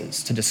himself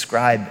uses to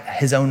describe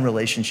his own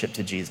relationship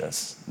to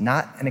Jesus.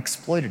 Not an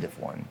exploitative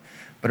one,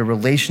 but a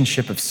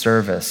relationship of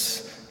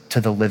service to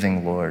the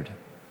living Lord.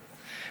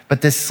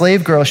 But this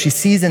slave girl, she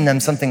sees in them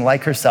something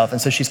like herself,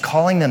 and so she's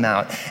calling them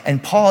out.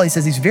 And Paul, he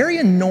says he's very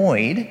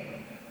annoyed,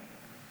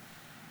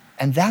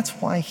 and that's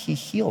why he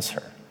heals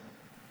her.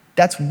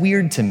 That's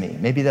weird to me.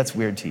 Maybe that's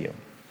weird to you.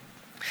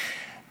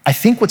 I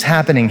think what's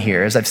happening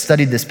here, as I've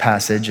studied this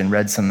passage and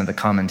read some of the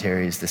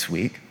commentaries this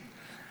week,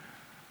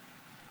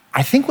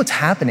 I think what's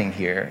happening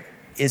here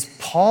is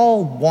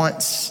Paul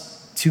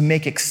wants to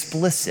make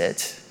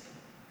explicit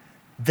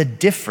the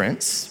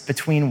difference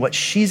between what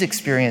she's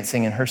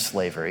experiencing in her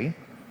slavery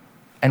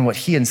and what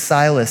he and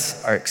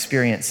Silas are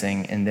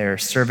experiencing in their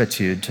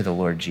servitude to the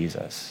Lord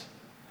Jesus.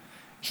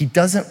 He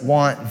doesn't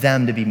want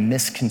them to be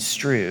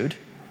misconstrued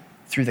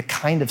through the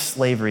kind of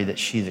slavery that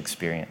she's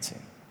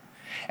experiencing.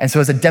 And so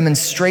as a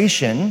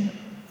demonstration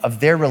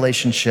of their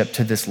relationship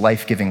to this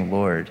life-giving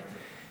Lord,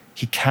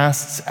 He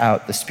casts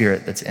out the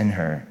spirit that's in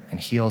her and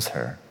heals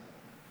her.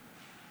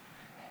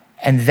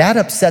 And that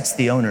upsets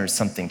the owners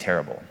something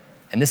terrible.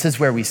 And this is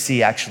where we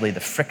see actually the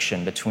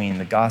friction between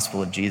the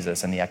gospel of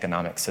Jesus and the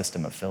economic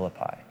system of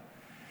Philippi.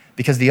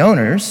 Because the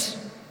owners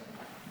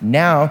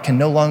now can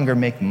no longer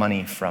make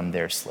money from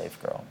their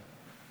slave girl,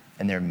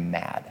 and they're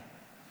mad.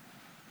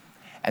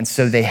 And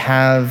so they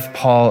have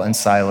Paul and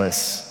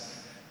Silas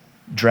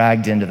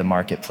dragged into the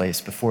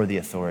marketplace before the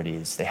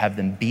authorities. They have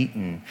them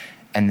beaten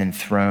and then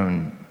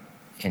thrown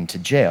into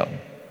jail.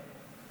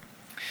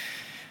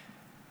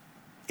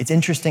 It's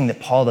interesting that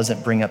Paul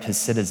doesn't bring up his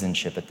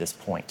citizenship at this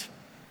point.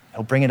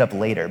 He'll bring it up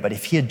later, but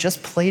if he had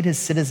just played his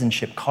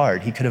citizenship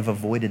card, he could have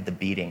avoided the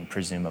beating,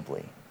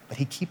 presumably. But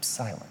he keeps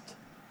silent,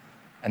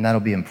 and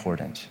that'll be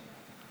important.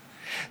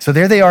 So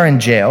there they are in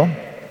jail,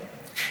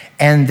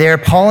 and they're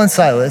Paul and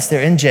Silas,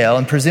 they're in jail,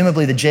 and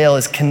presumably the jail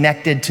is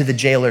connected to the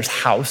jailer's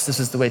house. This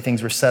is the way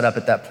things were set up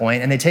at that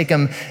point. And they take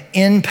them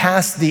in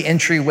past the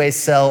entryway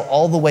cell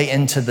all the way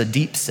into the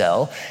deep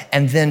cell,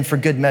 and then for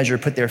good measure,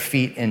 put their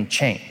feet in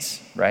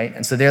chains, right?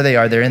 And so there they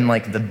are, they're in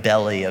like the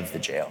belly of the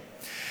jail.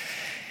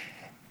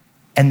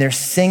 And they're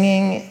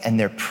singing and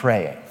they're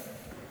praying.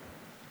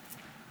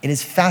 It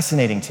is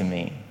fascinating to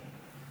me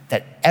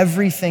that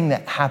everything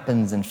that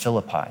happens in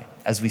Philippi,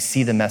 as we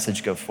see the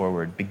message go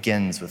forward,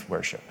 begins with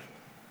worship.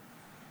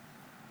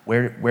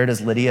 Where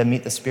does Lydia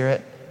meet the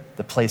Spirit?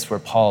 The place where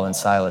Paul and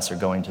Silas are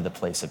going to the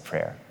place of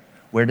prayer.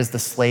 Where does the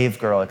slave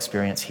girl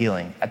experience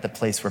healing? At the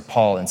place where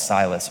Paul and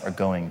Silas are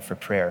going for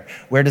prayer.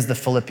 Where does the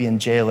Philippian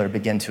jailer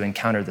begin to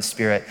encounter the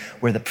Spirit?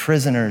 Where the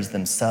prisoners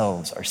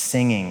themselves are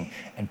singing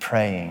and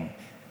praying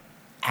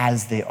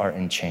as they are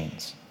in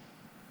chains.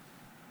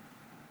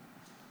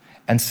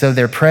 And so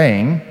they're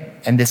praying,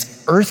 and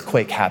this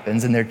earthquake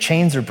happens, and their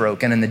chains are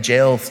broken, and the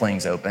jail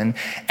flings open,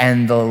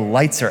 and the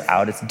lights are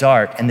out, it's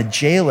dark, and the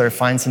jailer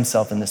finds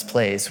himself in this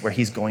place where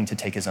he's going to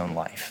take his own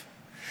life.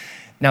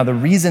 Now, the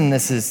reason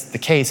this is the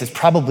case is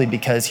probably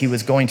because he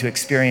was going to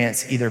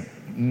experience either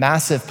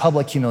massive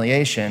public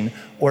humiliation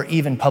or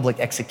even public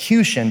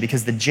execution,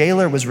 because the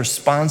jailer was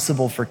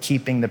responsible for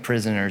keeping the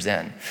prisoners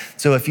in.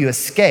 So if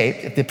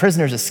the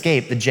prisoners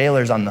escape, the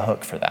jailer's on the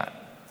hook for that,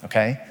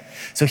 okay?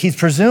 So he's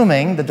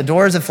presuming that the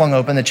doors have flung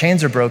open, the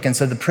chains are broken,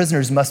 so the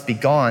prisoners must be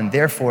gone.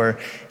 Therefore,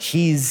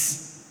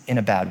 he's in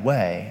a bad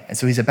way. And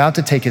so he's about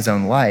to take his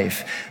own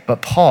life.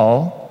 But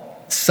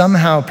Paul,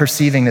 somehow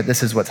perceiving that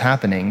this is what's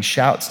happening,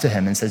 shouts to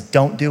him and says,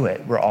 "Don't do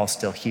it, we're all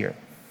still here."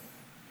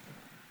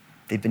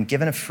 They've been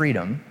given a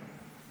freedom,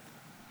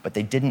 but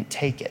they didn't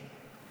take it.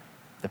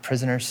 The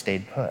prisoners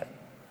stayed put.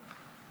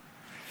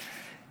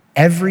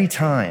 Every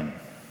time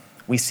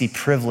we see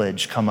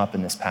privilege come up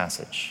in this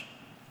passage,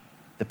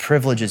 the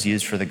privilege is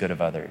used for the good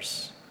of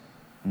others,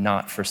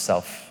 not for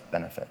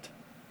self-benefit.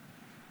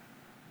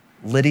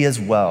 Lydia's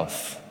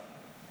wealth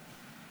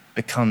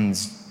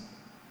becomes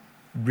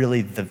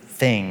really the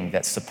thing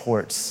that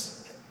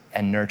supports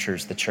and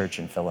nurtures the church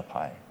in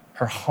Philippi.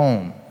 Her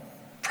home,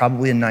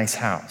 probably a nice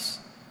house,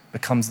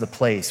 becomes the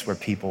place where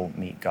people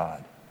meet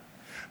God.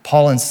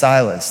 Paul and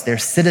Silas, their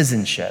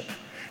citizenship,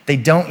 they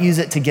don't use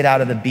it to get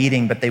out of the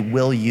beating, but they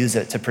will use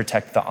it to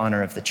protect the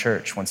honor of the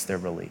church once they're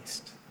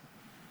released.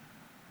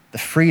 The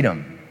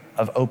freedom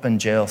of open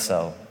jail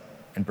cell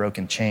and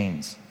broken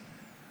chains,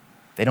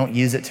 they don't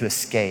use it to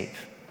escape,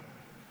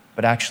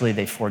 but actually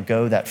they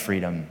forego that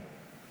freedom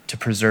to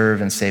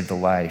preserve and save the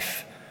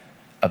life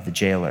of the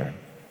jailer.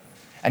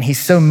 And he's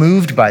so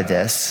moved by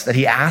this that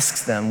he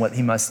asks them what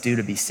he must do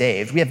to be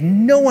saved. We have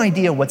no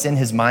idea what's in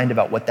his mind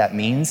about what that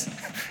means.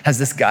 As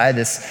this guy,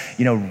 this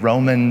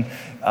Roman,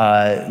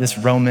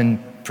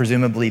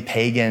 presumably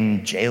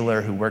pagan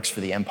jailer who works for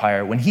the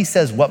empire, when he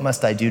says, "What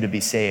must I do to be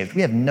saved?"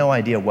 we have no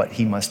idea what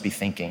he must be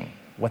thinking,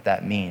 what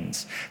that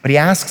means. But he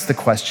asks the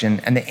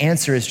question, and the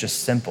answer is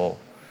just simple: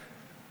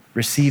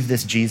 receive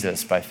this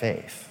Jesus by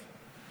faith.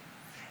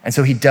 And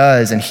so he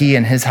does, and he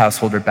and his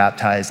household are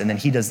baptized, and then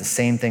he does the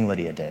same thing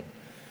Lydia did.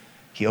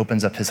 He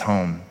opens up his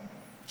home,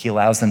 he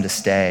allows them to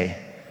stay,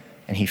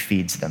 and he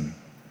feeds them.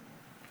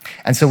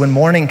 And so when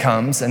morning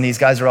comes, and these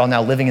guys are all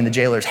now living in the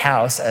jailer's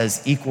house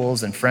as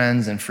equals and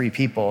friends and free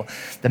people,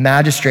 the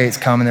magistrates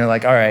come and they're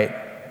like, "All right,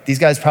 these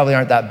guys probably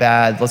aren't that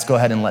bad, let's go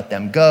ahead and let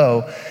them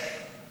go."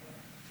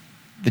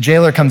 The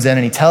jailer comes in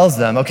and he tells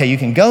them, "Okay, you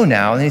can go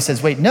now." And then he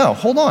says, "Wait, no,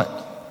 hold on.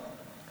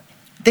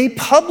 They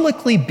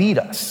publicly beat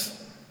us.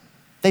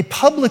 They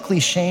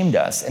publicly shamed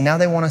us, and now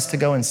they want us to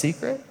go in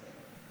secret?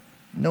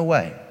 No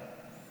way.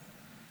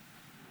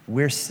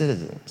 We're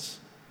citizens."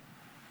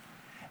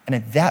 And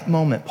at that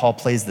moment, Paul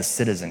plays the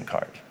citizen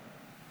card.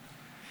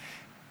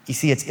 You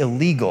see, it's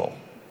illegal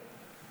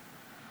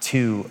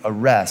to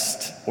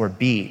arrest or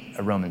beat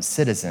a Roman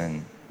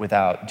citizen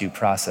without due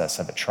process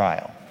of a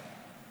trial.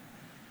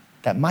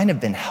 That might have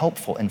been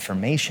helpful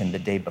information the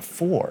day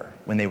before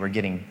when they were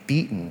getting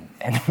beaten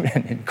and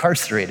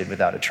incarcerated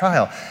without a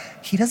trial.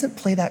 He doesn't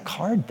play that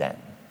card then.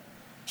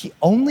 He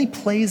only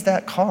plays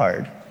that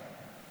card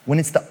when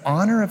it's the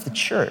honor of the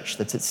church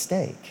that's at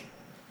stake.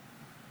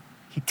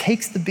 He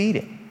takes the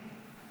beating.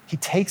 He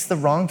takes the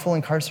wrongful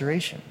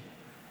incarceration.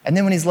 And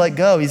then when he's let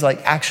go, he's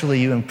like, actually,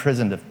 you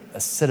imprisoned a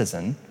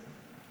citizen.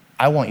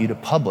 I want you to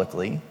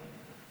publicly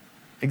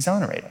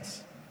exonerate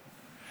us.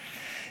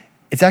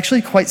 It's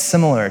actually quite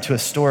similar to a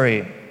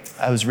story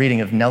I was reading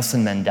of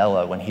Nelson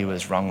Mandela when he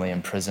was wrongly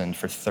imprisoned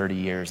for 30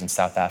 years in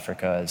South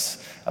Africa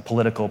as a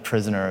political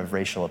prisoner of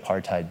racial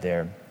apartheid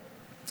there.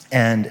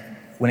 And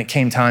when it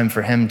came time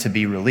for him to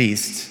be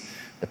released,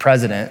 the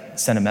president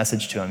sent a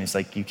message to him. He's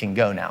like, you can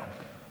go now.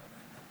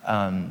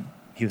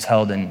 He was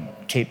held in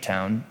Cape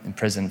Town in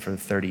prison for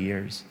 30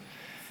 years.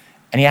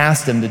 And he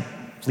asked him to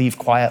leave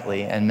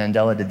quietly, and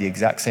Mandela did the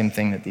exact same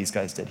thing that these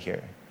guys did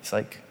here. He's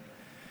like,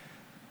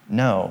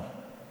 no,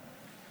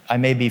 I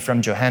may be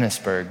from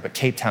Johannesburg, but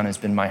Cape Town has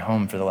been my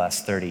home for the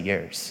last 30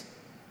 years.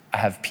 I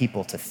have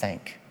people to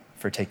thank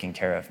for taking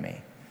care of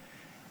me.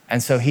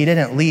 And so he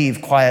didn't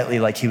leave quietly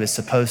like he was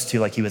supposed to,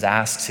 like he was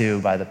asked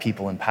to by the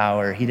people in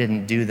power. He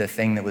didn't do the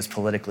thing that was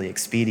politically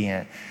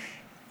expedient.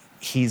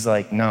 He's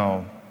like,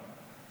 no,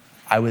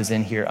 I was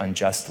in here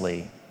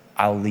unjustly.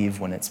 I'll leave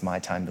when it's my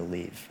time to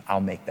leave.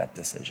 I'll make that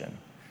decision.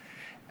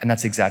 And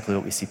that's exactly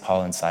what we see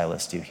Paul and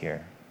Silas do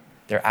here.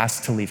 They're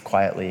asked to leave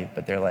quietly,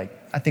 but they're like,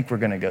 I think we're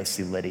gonna go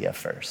see Lydia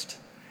first.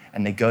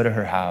 And they go to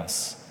her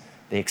house.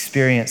 They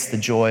experience the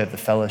joy of the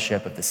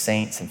fellowship of the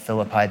saints in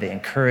Philippi. They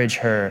encourage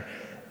her,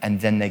 and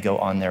then they go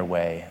on their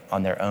way,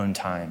 on their own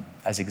time,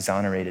 as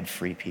exonerated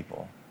free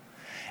people.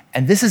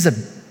 And this is a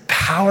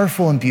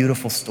powerful and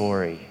beautiful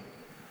story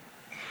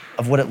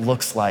of what it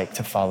looks like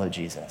to follow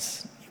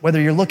Jesus. Whether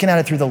you're looking at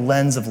it through the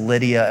lens of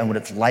Lydia and what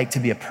it's like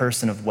to be a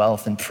person of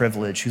wealth and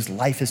privilege whose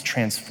life is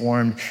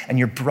transformed and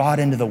you're brought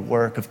into the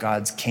work of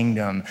God's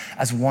kingdom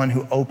as one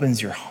who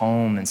opens your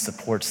home and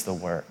supports the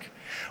work.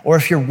 Or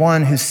if you're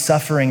one who's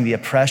suffering the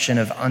oppression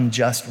of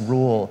unjust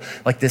rule,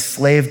 like this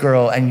slave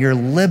girl, and you're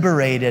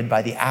liberated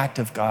by the act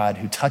of God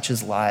who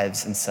touches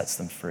lives and sets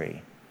them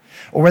free.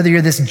 Or whether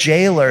you're this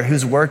jailer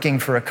who's working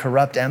for a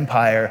corrupt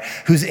empire,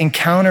 whose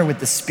encounter with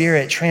the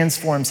Spirit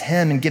transforms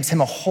him and gives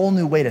him a whole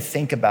new way to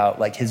think about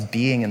like his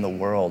being in the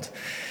world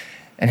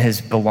and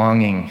his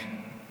belonging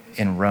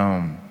in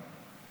Rome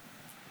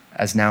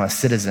as now a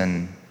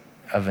citizen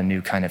of a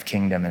new kind of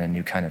kingdom and a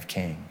new kind of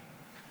king.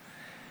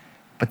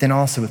 But then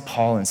also with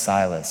Paul and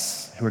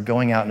Silas, who are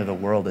going out into the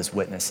world as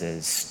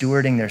witnesses,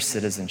 stewarding their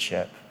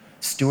citizenship,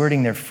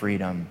 stewarding their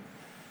freedom,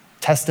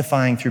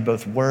 testifying through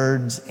both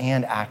words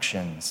and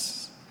actions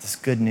this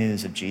good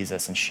news of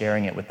Jesus and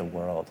sharing it with the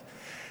world.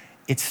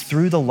 It's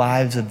through the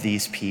lives of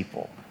these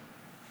people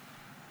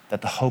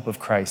that the hope of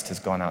Christ has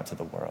gone out to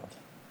the world.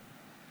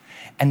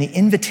 And the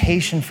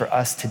invitation for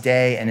us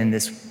today and in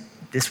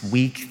this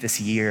week, this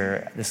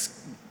year,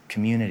 this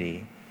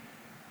community,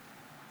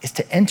 is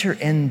to enter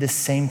in this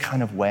same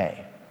kind of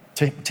way,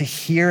 to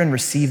hear and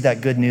receive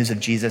that good news of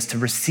Jesus, to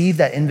receive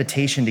that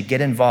invitation to get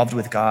involved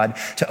with God,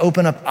 to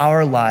open up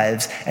our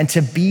lives, and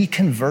to be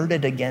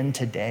converted again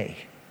today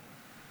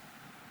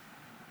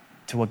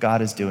to what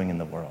God is doing in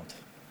the world,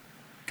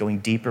 going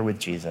deeper with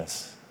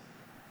Jesus,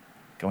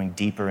 going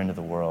deeper into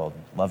the world,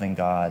 loving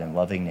God and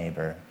loving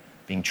neighbor,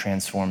 being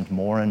transformed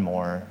more and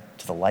more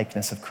to the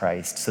likeness of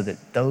Christ, so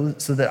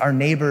that our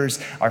neighbors,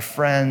 our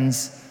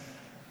friends,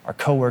 our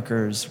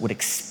coworkers would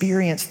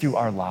experience through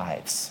our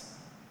lives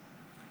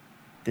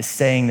this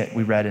saying that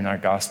we read in our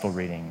gospel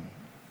reading,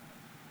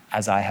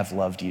 as I have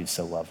loved you,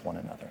 so love one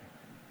another.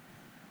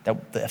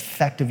 That the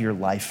effect of your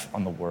life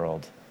on the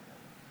world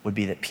would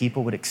be that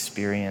people would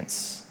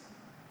experience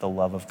the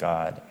love of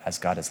God as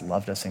God has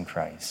loved us in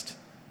Christ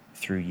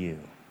through you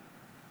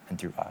and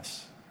through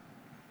us.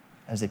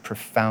 As a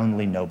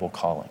profoundly noble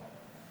calling.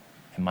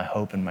 And my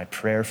hope and my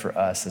prayer for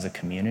us as a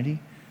community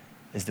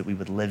is that we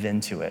would live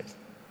into it,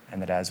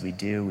 and that as we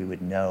do, we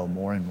would know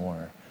more and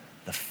more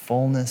the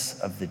fullness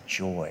of the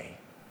joy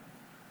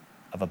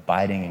of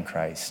abiding in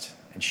Christ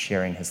and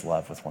sharing his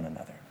love with one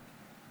another.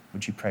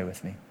 Would you pray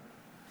with me?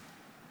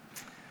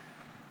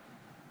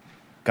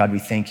 God, we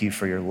thank you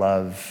for your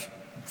love,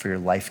 for your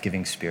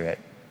life-giving Spirit,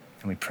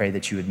 and we pray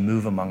that you would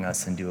move among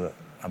us and do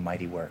a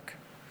mighty work.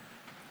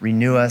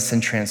 Renew us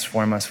and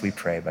transform us, we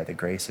pray, by the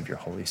grace of your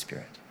Holy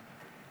Spirit.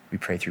 We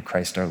pray through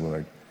Christ our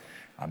Lord.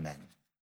 Amen.